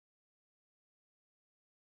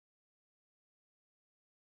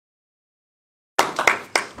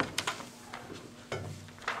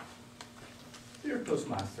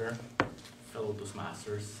Toastmaster, fellow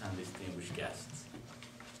Toastmasters, and distinguished guests.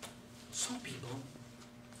 Some people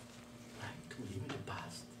like to live in the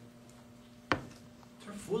past.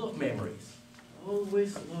 They're full of memories,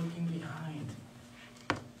 always looking behind.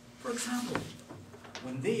 For example,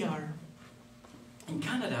 when they are in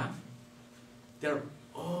Canada, they're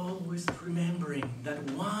always remembering that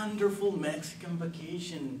wonderful Mexican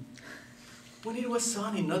vacation when it was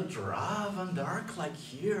sunny, not drab and dark like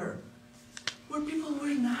here, where people were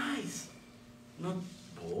nice, not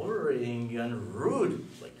boring and rude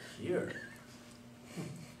like here.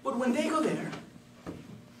 But when they go there,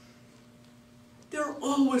 they're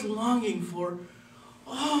always longing for,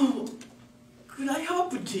 oh, could I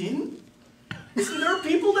have a poutine? Isn't there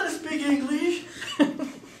people that speak English?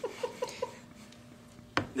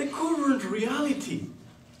 The current reality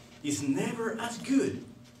is never as good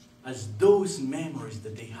as those memories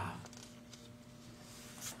that they have.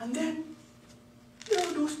 And then there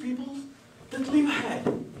are those people that live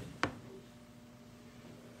ahead.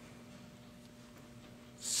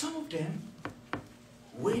 Some of them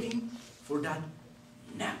waiting for that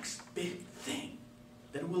next big thing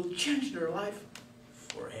that will change their life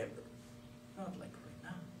forever. Not like right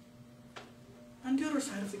now. On the other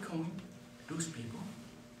side of the coin, those people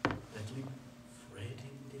that live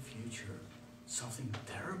fretting the future. Something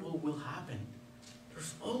terrible will happen.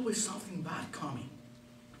 There's always something bad coming.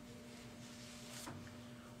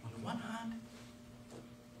 On the one hand,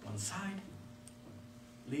 one side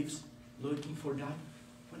lives looking for that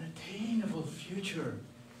unattainable future,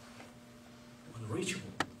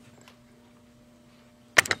 unreachable.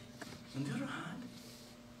 On the other hand,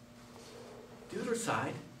 the other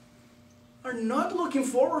side are not looking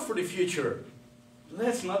forward for the future.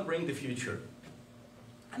 Let's not bring the future.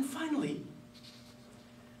 And finally,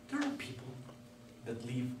 there are people that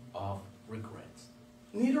live off regrets,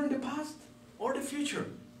 neither in the past or the future,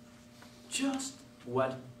 just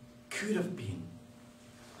what could have been.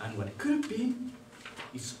 And what could have been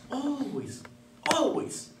is always,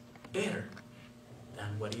 always better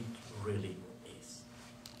than what it really is.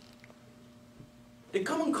 The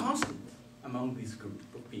common constant among this group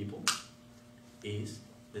of people is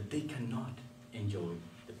that they cannot enjoy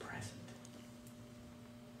the present.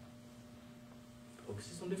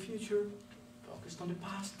 Focused on the future, focused on the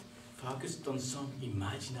past, focused on some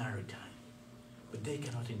imaginary time, but they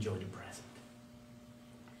cannot enjoy the present.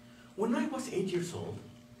 When I was 8 years old,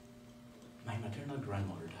 my maternal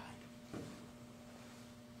grandmother died.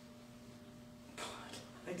 But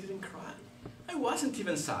I didn't cry. I wasn't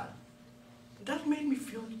even sad. That made me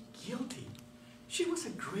feel guilty. She was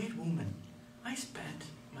a great woman. I spent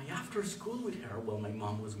my after school with her while my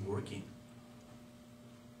mom was working.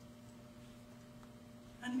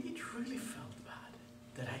 And it really felt bad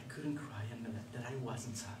that I couldn't cry and that I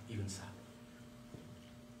wasn't sad, even sad.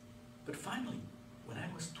 But finally, when I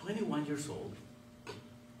was 21 years old,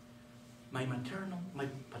 my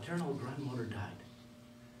paternal grandmother died.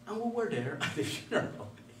 And we were there at the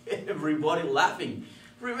funeral, everybody laughing,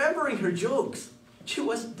 remembering her jokes. She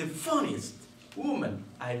was the funniest woman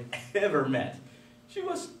I've ever met. She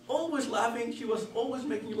was always laughing, she was always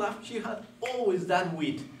making you laugh, she had always that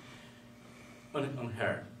wit on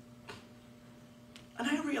her. And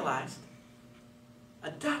I realized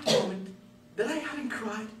at that moment that I hadn't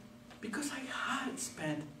cried because I had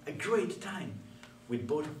spent a great time with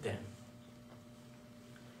both of them.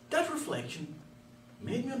 That reflection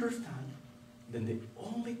made me understand that the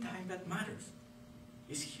only time that matters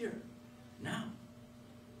is here, now.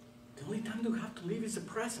 The only time that we have to live is the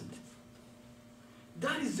present.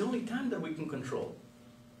 That is the only time that we can control.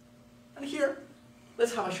 And here,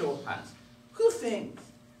 let's have a show of hands. Who thinks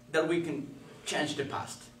that we can change the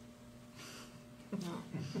past?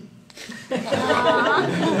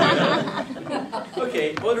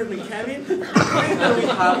 Okay, other than Kevin, I think that we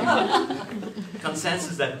have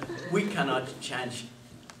consensus that we cannot change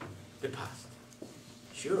the past.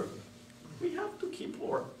 Sure, we have to keep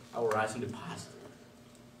our eyes on the past.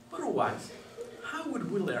 Otherwise, how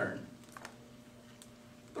would we learn?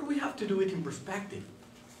 But we have to do it in perspective.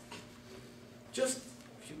 Just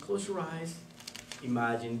if you close your eyes,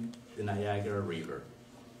 imagine the Niagara River.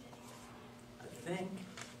 I think,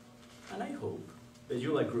 and I hope, that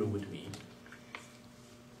you'll agree with me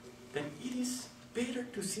that it is better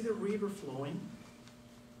to see the river flowing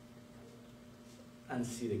and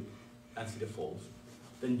see the falls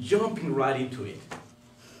than jumping right into it.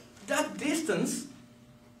 That distance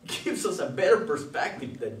gives us a better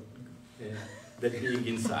perspective than being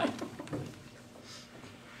inside.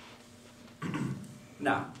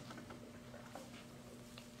 Now,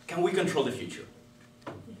 can we control the future?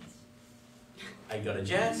 I got a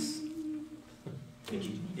yes.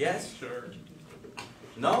 Yes? Sure.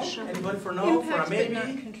 No? Sure. Anybody for no? For a Impact but not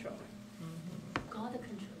maybe? control. God control.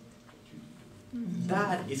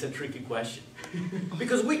 That is a tricky question.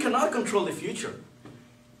 Because we cannot control the future.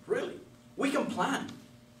 Really. We can plan.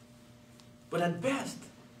 But at best,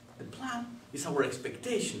 the plan is our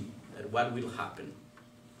expectation that what will happen.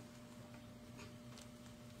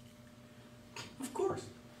 Of course,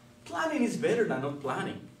 planning is better than not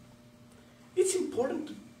planning. It's important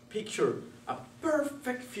to picture a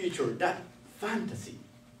perfect future, that fantasy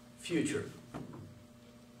future,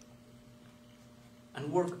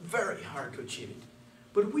 and work very hard to achieve it.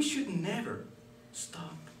 But we should never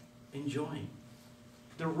stop enjoying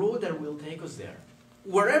the road that will take us there.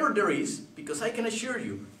 Wherever there is, because I can assure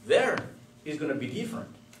you, there is going to be different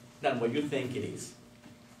than what you think it is.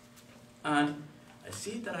 And I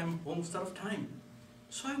see that I'm almost out of time.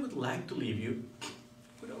 So I would like to leave you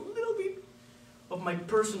with a little bit of my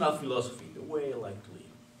personal philosophy, the way I like to live.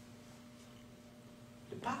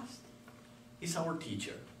 The past is our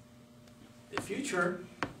teacher. The future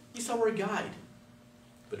is our guide.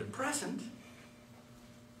 But the present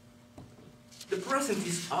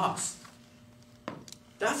is us.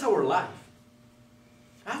 That's our life.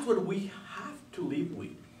 That's what we have to live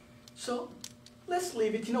with. So let's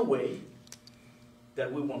live it in a way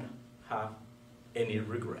that we won't have any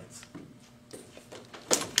regrets.